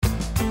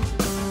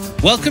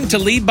Welcome to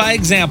Lead by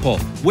Example,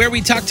 where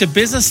we talk to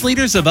business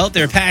leaders about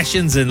their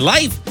passions in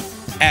life,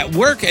 at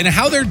work, and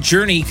how their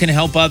journey can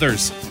help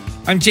others.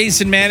 I'm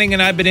Jason Manning,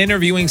 and I've been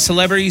interviewing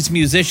celebrities,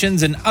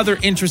 musicians, and other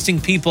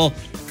interesting people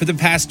for the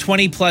past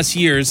 20 plus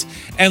years,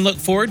 and look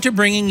forward to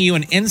bringing you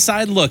an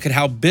inside look at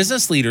how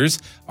business leaders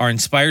are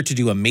inspired to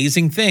do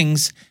amazing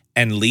things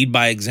and lead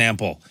by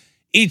example.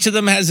 Each of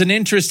them has an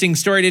interesting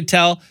story to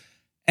tell,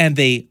 and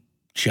they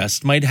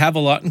just might have a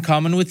lot in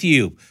common with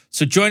you.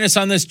 So join us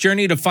on this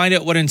journey to find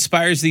out what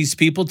inspires these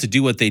people to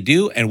do what they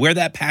do and where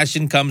that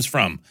passion comes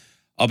from.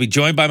 I'll be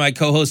joined by my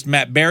co-host,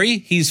 Matt Berry.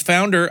 He's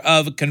founder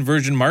of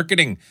Conversion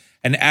Marketing,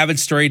 an avid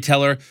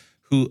storyteller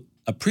who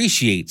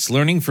appreciates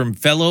learning from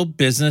fellow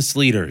business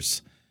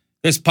leaders.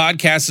 This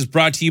podcast is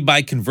brought to you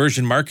by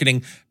Conversion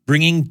Marketing,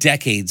 bringing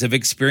decades of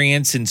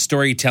experience in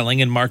storytelling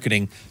and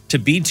marketing to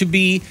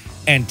B2B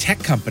and tech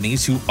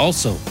companies who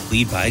also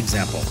lead by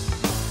example.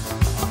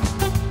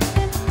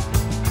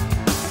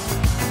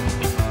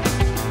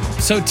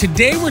 So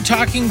today we're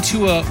talking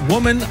to a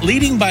woman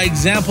leading by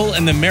example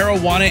in the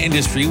marijuana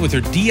industry with her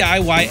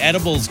DIY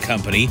edibles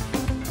company.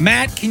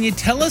 Matt, can you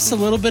tell us a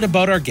little bit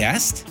about our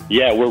guest?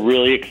 Yeah, we're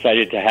really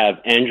excited to have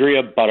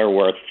Andrea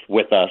Butterworth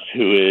with us,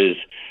 who is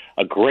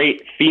a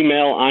great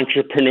female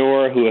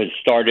entrepreneur who has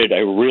started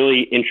a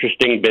really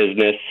interesting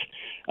business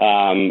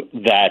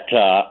that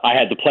I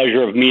had the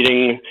pleasure of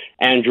meeting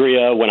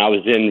Andrea when I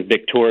was in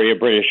Victoria,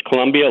 British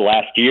Columbia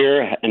last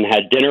year, and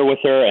had dinner with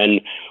her and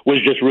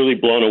was just really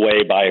blown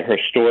away by her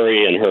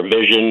story and her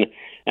vision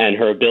and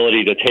her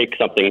ability to take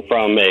something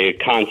from a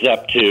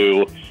concept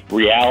to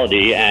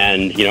reality.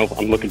 And, you know,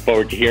 I'm looking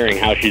forward to hearing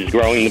how she's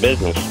growing the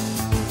business.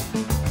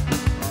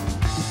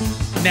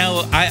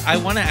 Now, I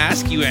want to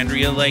ask you,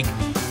 Andrea, like,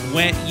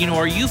 when, you know,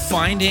 are you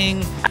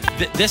finding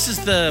that this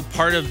is the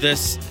part of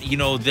this, you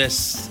know,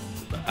 this,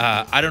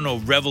 I don't know,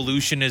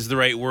 revolution is the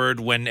right word,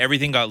 when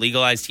everything got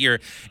legalized here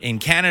in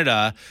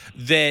Canada,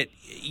 that,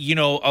 you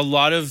know, a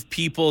lot of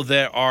people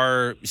that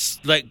are,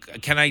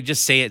 like, can I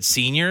just say it,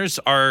 seniors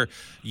are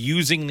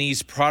using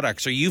these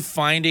products? Are you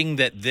finding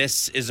that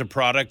this is a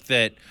product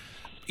that,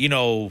 you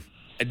know,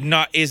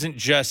 isn't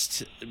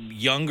just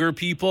younger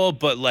people,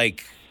 but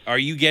like, are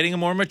you getting a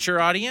more mature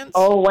audience?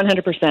 Oh,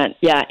 100%.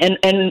 Yeah.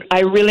 And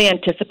I really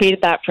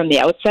anticipated that from the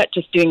outset,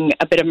 just doing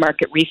a bit of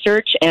market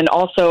research and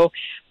also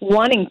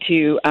wanting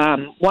to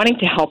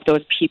help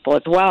those people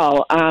as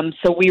well.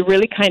 So we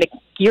really kind of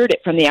geared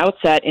it from the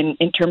outset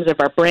in terms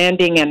of our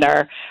branding and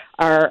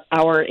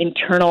our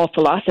internal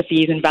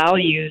philosophies and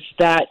values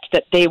that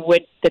they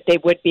would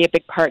be a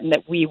big part, and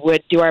that we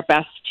would do our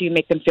best to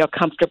make them feel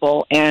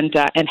comfortable and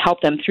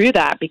help them through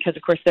that, because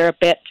of course they're a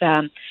bit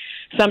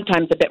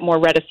sometimes a bit more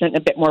reticent, a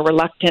bit more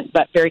reluctant,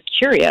 but very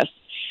curious.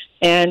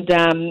 And,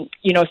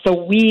 so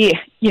we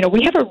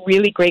have a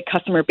really great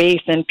customer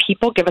base, and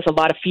people give us a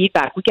lot of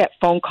feedback. We get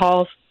phone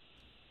calls,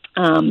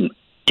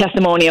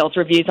 testimonials,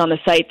 reviews on the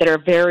site that are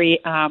very,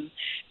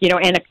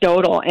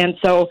 anecdotal. And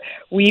so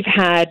we've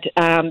had,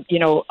 a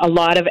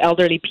lot of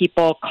elderly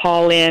people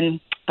call in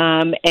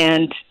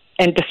and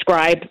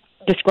describe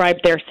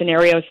their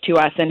scenarios to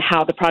us and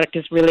how the product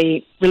has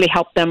really, really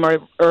helped them or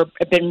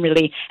been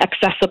really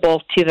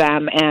accessible to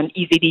them and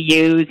easy to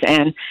use.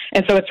 And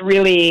so it's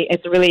really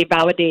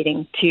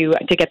validating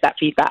to get that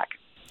feedback.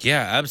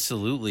 Yeah,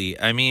 absolutely.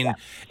 I mean,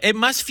 It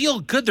must feel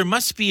good. There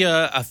must be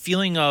a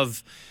feeling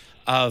of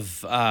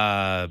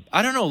I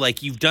don't know,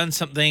 like you've done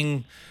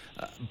something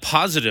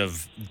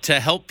positive to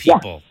help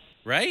people,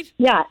 right?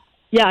 Yeah.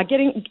 Yeah,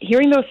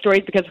 hearing those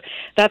stories, because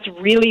that's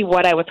really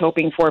what I was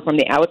hoping for from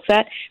the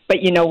outset.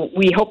 But, you know,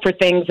 we hope for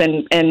things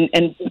and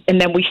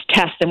then we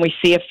test and we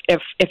see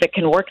if it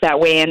can work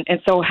that way.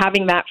 And so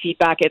having that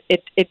feedback,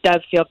 it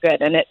does feel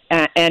good.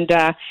 And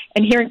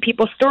hearing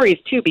people's stories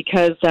too,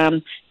 because,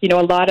 a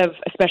lot of,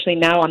 especially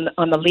now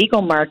on the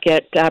legal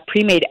market,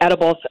 pre-made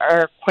edibles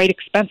are quite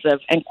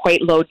expensive and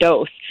quite low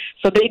dose.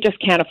 So they just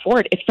can't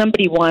afford. If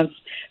somebody wants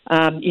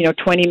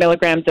 20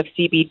 milligrams of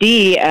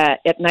CBD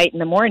at night in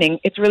the morning,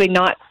 it's really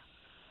not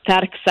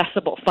that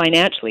accessible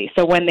financially.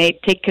 So when they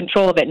take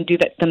control of it and do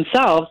that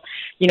themselves,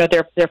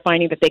 they're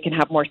finding that they can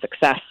have more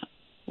success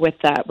with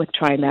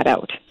trying that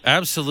out.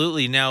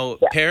 Absolutely. Now,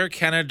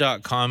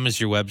 PearCanada.com is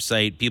your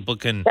website. People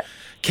can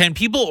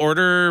people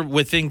order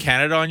within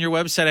Canada on your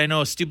website? I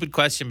know a stupid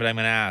question, but I'm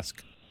going to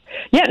ask.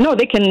 Yeah, no,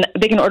 they can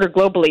order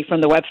globally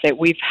from the website.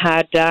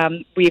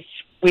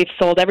 We've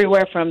sold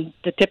everywhere from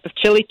the tip of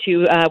Chile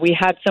to, we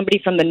had somebody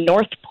from the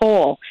North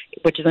Pole,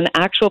 which is an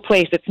actual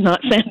place. It's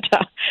not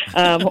Santa,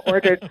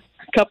 ordered a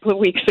couple of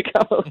weeks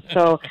ago.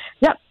 So,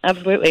 yeah,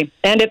 absolutely.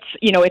 And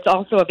it's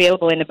also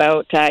available in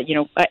about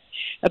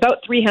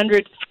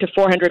 300 to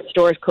 400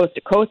 stores coast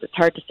to coast. It's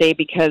hard to say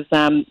because,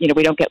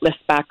 we don't get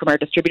lists back from our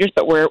distributors,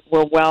 but we're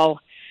well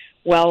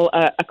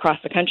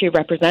across the country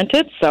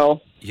represented.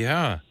 So,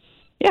 yeah.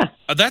 Yeah.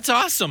 That's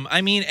awesome.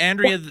 I mean,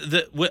 Andrea,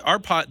 the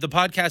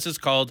podcast is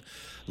called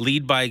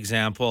Lead by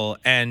Example.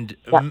 And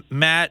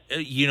Matt,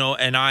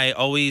 and I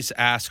always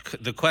ask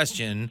the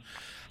question,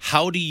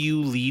 how do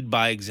you lead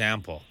by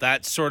example?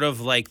 That's sort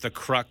of like the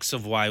crux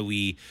of why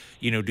we,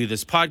 do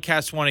this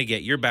podcast. Want to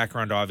get your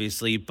background,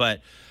 obviously,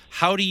 but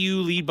how do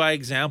you lead by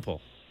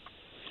example?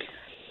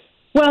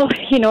 Well,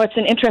 it's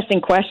an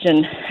interesting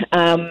question.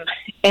 And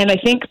I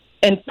think,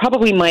 and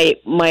probably my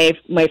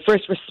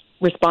first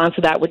response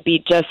to that would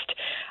be just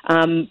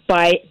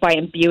by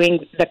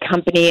imbuing the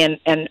company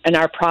and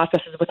our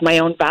processes with my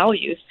own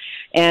values.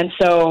 And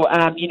so,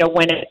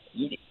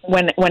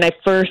 when I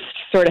first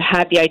sort of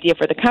had the idea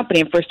for the company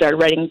and first started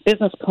writing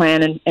business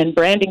plan and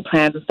branding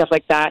plans and stuff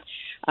like that,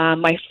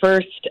 my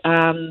first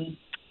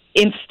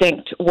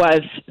instinct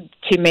was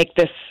to make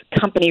this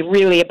company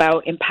really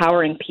about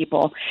empowering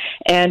people.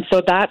 And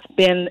so that's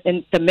been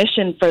the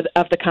mission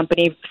of the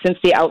company since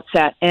the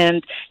outset.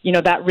 And,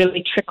 that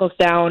really trickles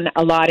down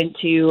a lot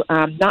into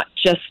not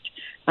just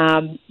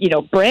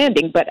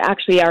branding, but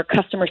actually our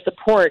customer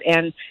support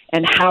and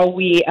how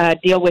we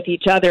deal with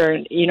each other,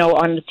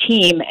 on the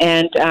team.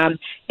 And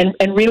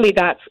really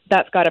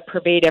that's got to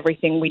pervade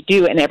everything we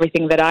do and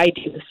everything that I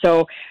do.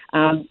 So,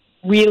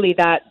 really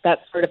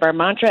that's sort of our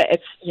mantra.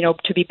 It's,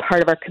 to be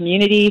part of our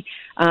community,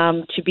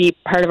 to be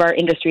part of our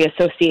industry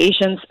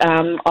associations,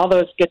 all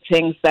those good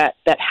things that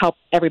help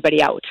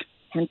everybody out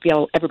and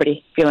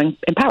everybody feeling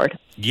empowered.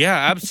 Yeah,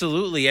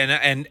 absolutely.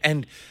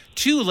 And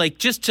two, like,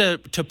 just to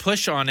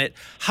push on it,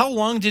 how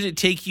long did it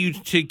take you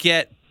to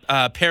get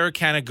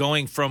Paracana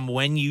going from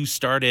when you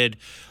started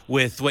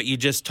with what you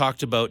just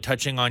talked about,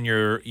 touching on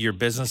your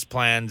business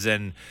plans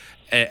and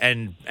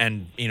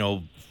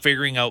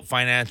figuring out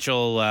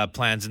financial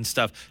plans and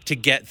stuff to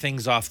get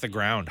things off the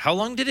ground? How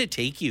long did it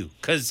take you?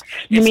 Because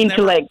you mean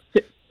to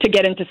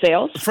get into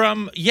sales?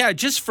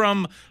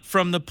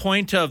 From the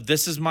point of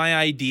this is my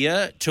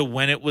idea to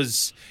when it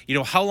was,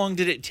 how long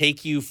did it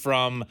take you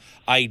from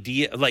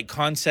idea, like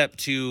concept,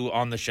 to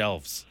on the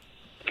shelves?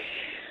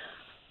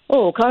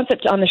 Oh,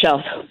 concept on the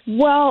shelves.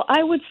 Well,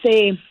 I would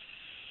say,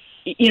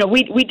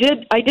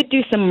 I did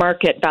do some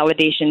market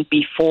validation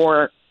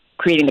before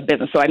creating the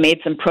business. So I made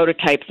some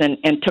prototypes and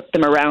took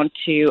them around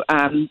to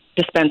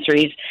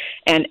dispensaries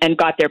and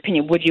got their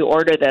opinion. Would you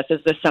order this?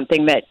 Is this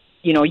something that,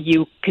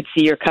 you could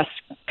see your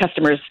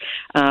customers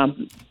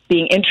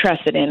being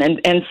interested in?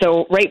 And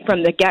so right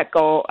from the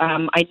get-go,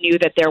 I knew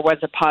that there was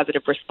a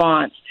positive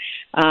response.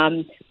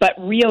 But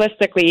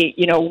realistically,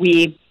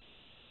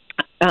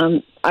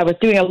 I was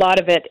doing a lot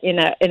of it in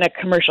a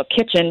commercial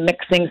kitchen,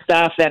 mixing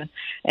stuff,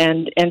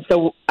 and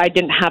so I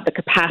didn't have the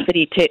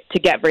capacity to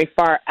get very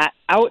far at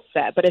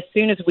outset. But as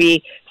soon as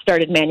we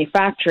started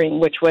manufacturing,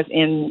 which was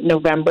in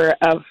November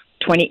of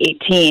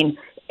 2018,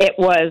 it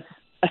was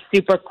a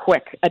super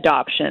quick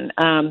adoption.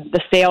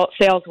 The sales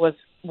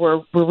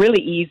were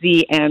really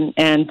easy and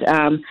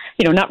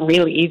not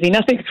really easy.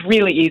 Nothing's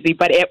really easy,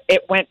 but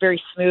it went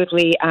very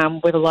smoothly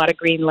with a lot of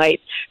green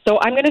lights. So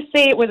I'm going to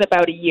say it was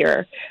about a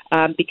year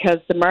because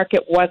the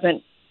market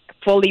wasn't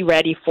fully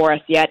ready for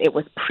us yet. It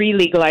was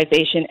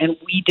pre-legalization, and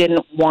we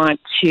didn't want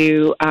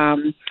to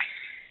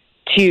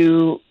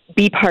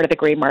be part of the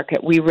gray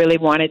market. We really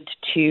wanted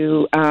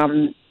to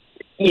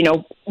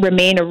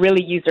remain a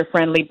really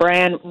user-friendly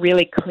brand,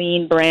 really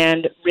clean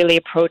brand, really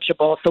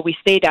approachable. So we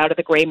stayed out of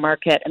the gray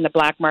market and the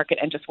black market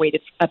and just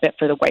waited a bit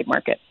for the white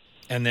market.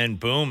 And then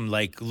boom,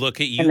 like,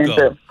 look at you go.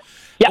 Boom.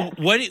 Yeah.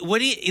 What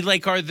do you,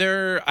 like, are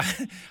there,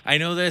 I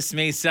know this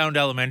may sound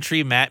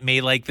elementary, Matt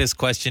may like this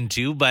question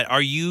too, but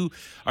are you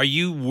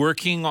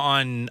working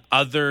on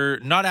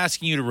not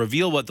asking you to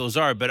reveal what those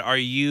are, but are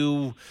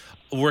you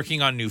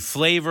working on new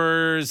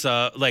flavors?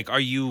 Are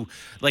you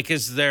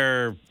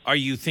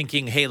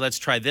thinking, hey, let's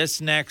try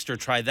this next or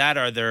try that?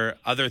 Are there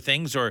other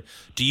things, or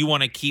do you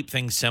want to keep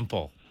things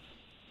simple?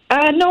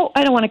 No,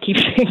 I don't want to keep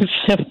things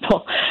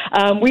simple.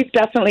 We've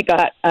definitely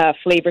got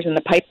flavors in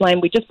the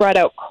pipeline. We just brought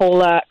out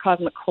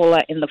Cosmic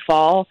Cola in the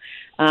fall.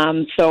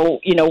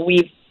 So,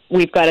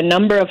 we've got a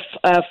number of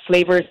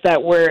flavors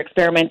that we're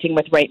experimenting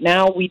with right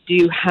now. We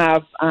do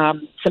have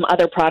some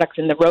other products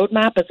in the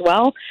roadmap as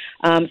well.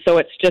 So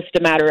it's just a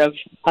matter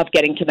of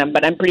getting to them.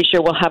 But I'm pretty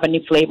sure we'll have a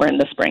new flavor in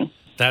the spring.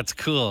 That's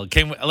cool.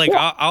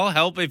 I'll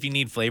help if you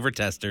need flavor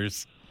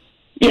testers.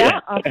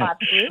 Yeah,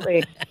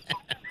 absolutely.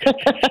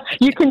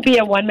 You can be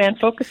a one-man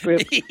focus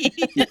group.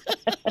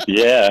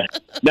 Yeah.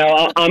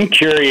 Now, I'm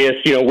curious,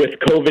 with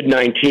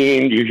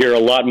COVID-19, you hear a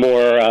lot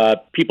more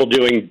people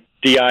doing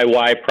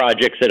DIY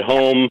projects at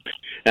home,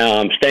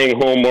 staying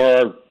home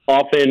more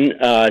often.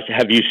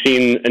 Have you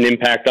seen an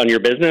impact on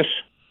your business?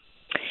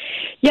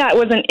 Yeah, it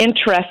was an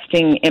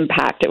interesting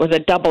impact. It was a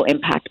double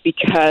impact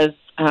because,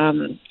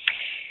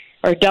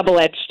 or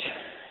double-edged.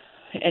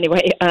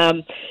 Anyway,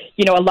 a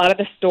lot of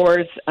the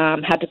stores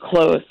had to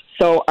close.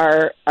 So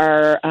our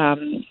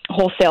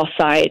wholesale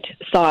side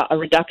saw a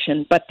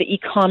reduction, but the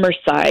e-commerce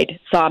side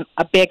saw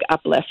a big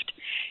uplift.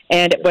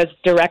 And it was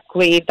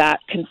directly that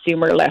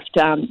consumer lift.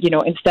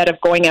 Instead of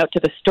going out to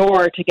the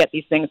store to get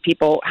these things,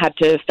 people had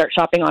to start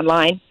shopping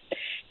online.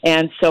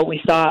 And so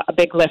we saw a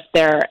big lift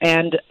there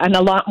and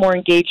a lot more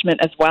engagement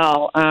as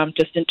well,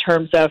 just in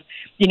terms of,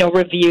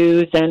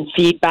 reviews and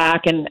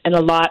feedback and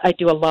I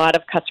do a lot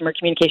of customer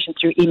communication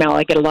through email.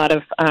 I get a lot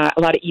of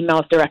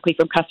emails directly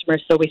from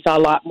customers. So we saw a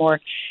lot more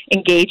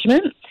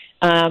engagement.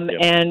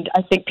 And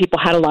I think people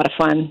had a lot of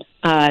fun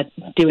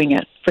doing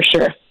it for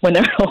sure when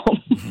they're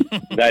home.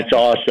 That's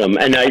awesome.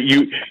 And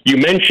you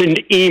mentioned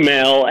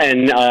email,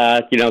 and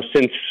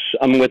since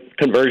I'm with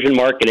conversion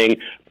marketing,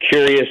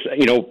 curious,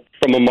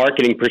 from a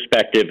marketing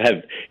perspective,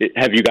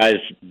 have you guys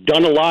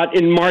done a lot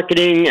in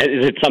marketing?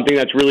 Is it something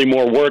that's really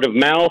more word of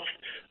mouth?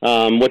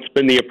 What's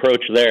been the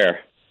approach there?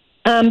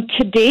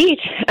 To date,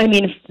 I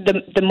mean,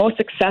 the most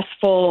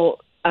successful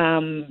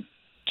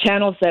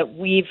channels that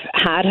we've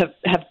had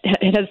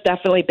it has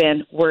definitely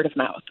been word of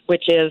mouth,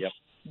 which is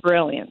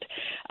brilliant.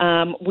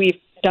 We've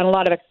done a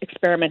lot of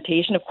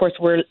experimentation. Of course,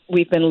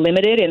 we've been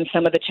limited in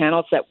some of the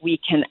channels that we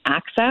can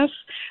access,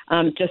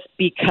 just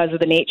because of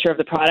the nature of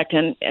the product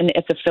and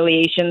its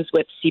affiliations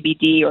with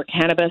CBD or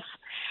cannabis.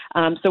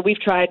 So we've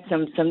tried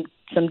some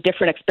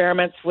different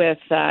experiments with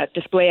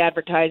display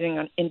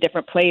advertising in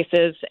different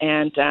places,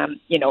 and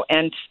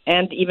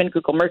even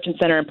Google Merchant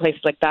Center and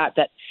places like that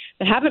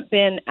haven't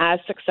been as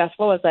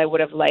successful as I would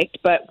have liked.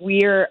 But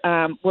we're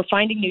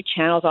finding new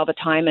channels all the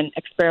time and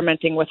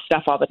experimenting with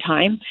stuff all the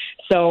time.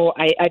 So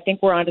I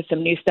think we're onto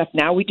some new stuff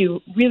now. We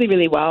do really,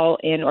 really well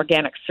in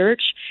organic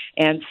search,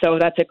 and so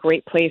that's a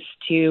great place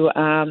to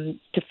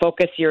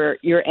focus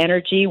your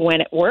energy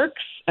when it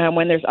works.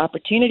 When there's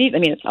opportunities. I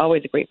mean, it's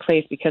always a great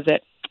place because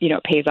it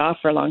pays off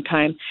for a long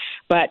time,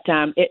 but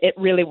it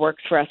really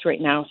works for us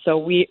right now. So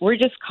we're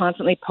just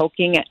constantly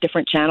poking at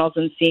different channels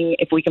and seeing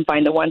if we can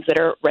find the ones that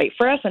are right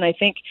for us. And I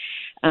think,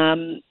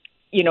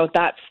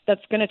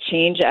 that's going to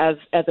change as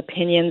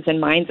opinions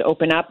and minds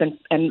open up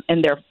and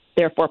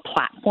therefore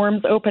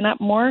platforms open up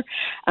more.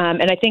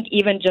 And I think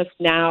even just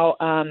now,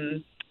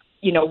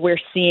 we're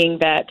seeing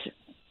that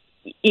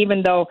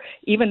even though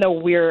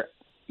we're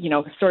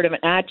sort of an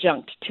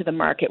adjunct to the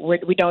market.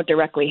 We don't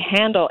directly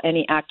handle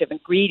any active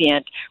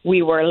ingredient.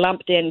 We were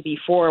lumped in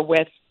before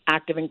with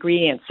active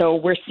ingredients. So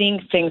we're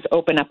seeing things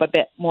open up a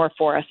bit more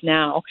for us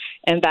now,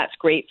 and that's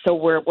great. So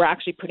we're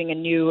actually putting a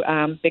new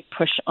big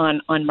push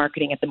on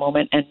marketing at the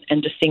moment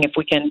and just seeing if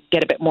we can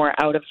get a bit more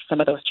out of some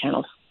of those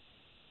channels.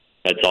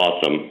 That's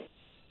awesome.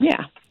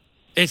 Yeah.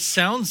 It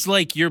sounds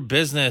like your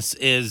business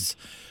is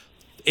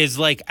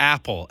like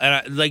Apple.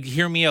 And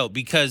hear me out,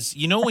 because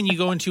when you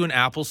go into an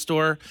Apple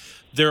store,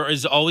 there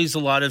is always a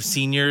lot of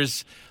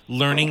seniors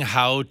learning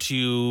how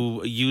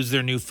to use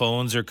their new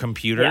phones or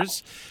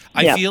computers.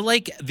 Yeah. I feel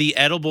like the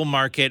edible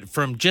market,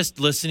 from just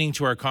listening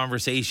to our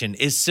conversation,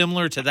 is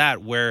similar to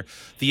that, where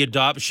the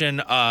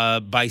adoption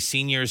by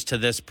seniors to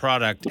this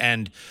product,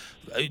 and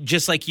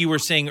just like you were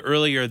saying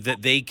earlier,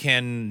 that they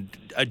can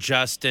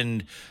adjust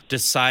and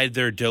decide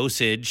their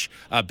dosage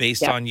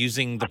based on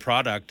using the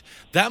product.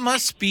 That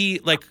must be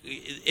like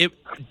it.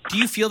 Do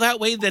you feel that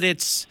way, that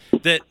it's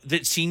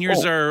that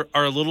seniors are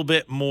a little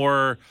bit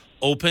more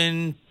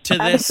open to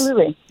this?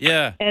 Absolutely.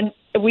 Yeah. And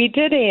we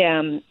did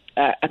a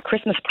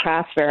Christmas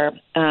craft fair,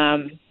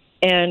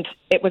 and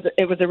it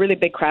was a really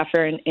big craft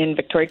fair in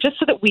Victoria, just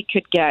so that we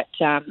could get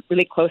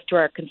really close to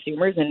our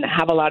consumers and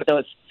have a lot of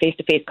those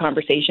face-to-face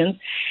conversations.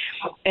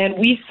 And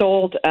we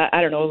sold,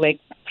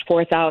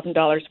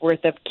 $4,000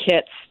 worth of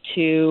kits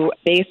to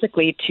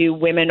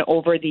women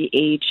over the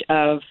age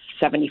of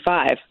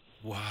 75.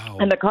 Wow.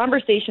 And the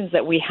conversations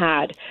that we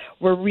had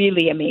were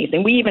really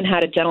amazing. We even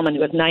had a gentleman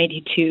who was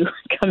 92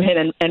 come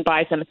in and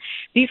buy some.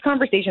 These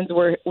conversations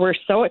were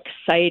so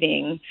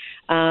exciting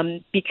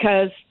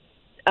because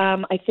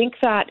I think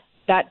that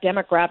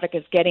demographic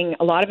is getting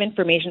a lot of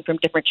information from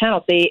different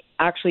channels. They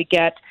actually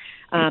get,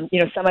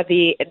 some of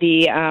the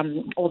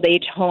old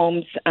age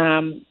homes,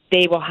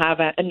 they will have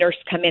a nurse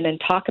come in and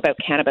talk about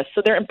cannabis.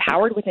 So they're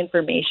empowered with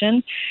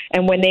information.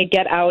 And when they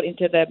get out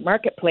into the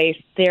marketplace,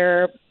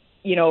 they're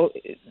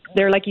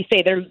like you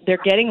say,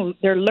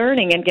 they're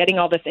learning and getting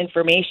all this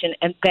information,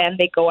 and then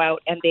they go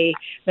out and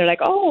they're like,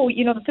 oh,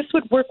 this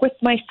would work with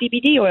my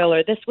CBD oil,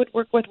 or this would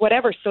work with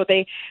whatever. So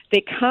they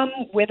come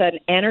with an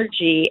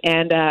energy,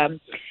 and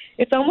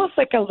it's almost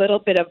like a little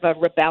bit of a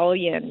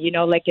rebellion,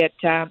 like it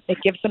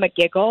gives them a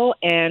giggle,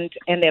 and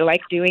they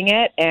like doing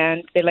it,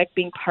 and they like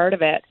being part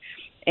of it.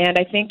 And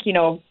I think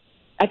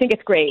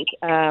it's great.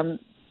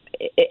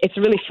 It's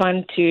really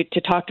fun to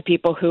talk to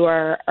people who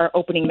are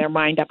opening their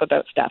mind up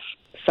about stuff.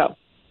 So,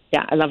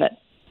 yeah, I love it.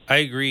 I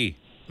agree.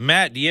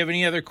 Matt, do you have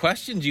any other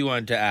questions you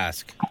wanted to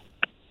ask?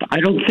 I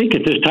don't think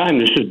at this time.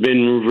 This has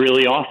been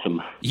really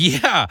awesome.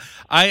 Yeah,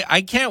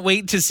 I can't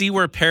wait to see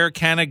where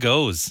Paracanna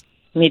goes.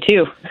 Me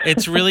too.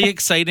 It's really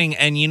exciting.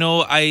 And,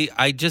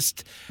 I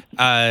just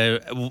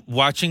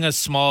watching a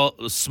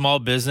small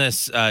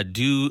business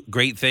do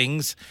great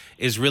things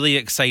is really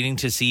exciting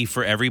to see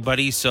for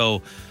everybody.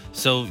 So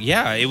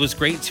yeah, it was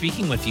great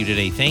speaking with you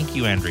today. Thank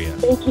you, Andrea.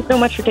 Thank you so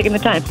much for taking the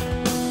time.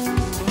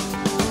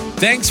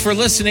 Thanks for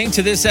listening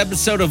to this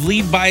episode of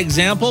Lead by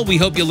Example. We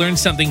hope you learned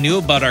something new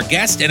about our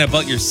guest and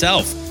about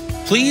yourself.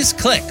 Please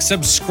click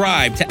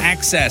subscribe to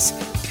access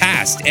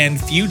past and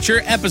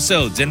future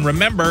episodes. And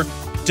remember,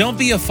 don't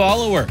be a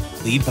follower,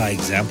 lead by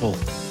example.